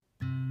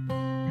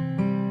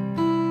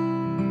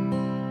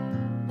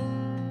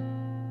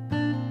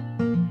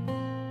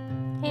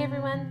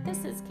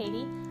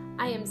Katie.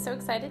 I am so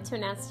excited to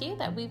announce to you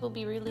that we will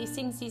be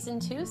releasing Season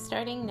 2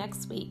 starting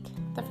next week.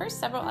 The first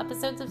several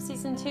episodes of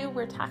Season 2,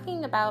 we're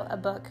talking about a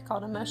book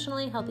called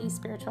Emotionally Healthy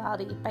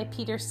Spirituality by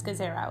Peter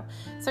Scazzero.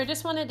 So I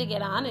just wanted to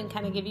get on and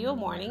kind of give you a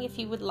warning. If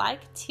you would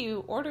like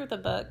to order the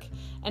book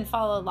and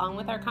follow along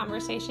with our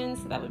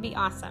conversations, that would be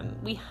awesome.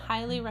 We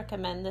highly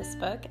recommend this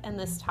book and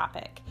this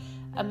topic.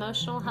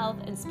 Emotional health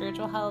and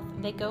spiritual health,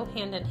 they go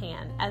hand in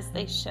hand, as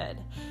they should.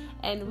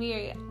 And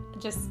we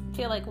just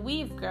feel like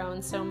we've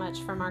grown so much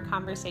from our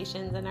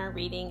conversations and our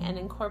reading and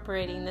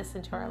incorporating this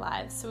into our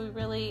lives. So we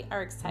really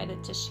are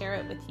excited to share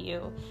it with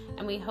you.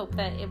 And we hope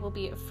that it will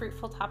be a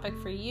fruitful topic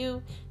for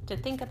you to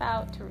think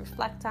about, to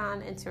reflect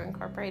on, and to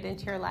incorporate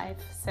into your life.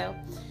 So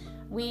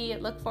we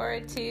look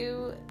forward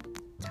to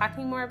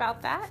talking more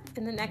about that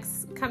in the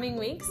next coming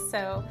weeks.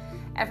 So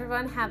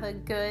everyone have a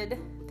good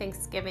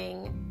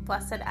Thanksgiving,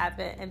 blessed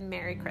Advent, and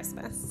Merry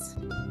Christmas.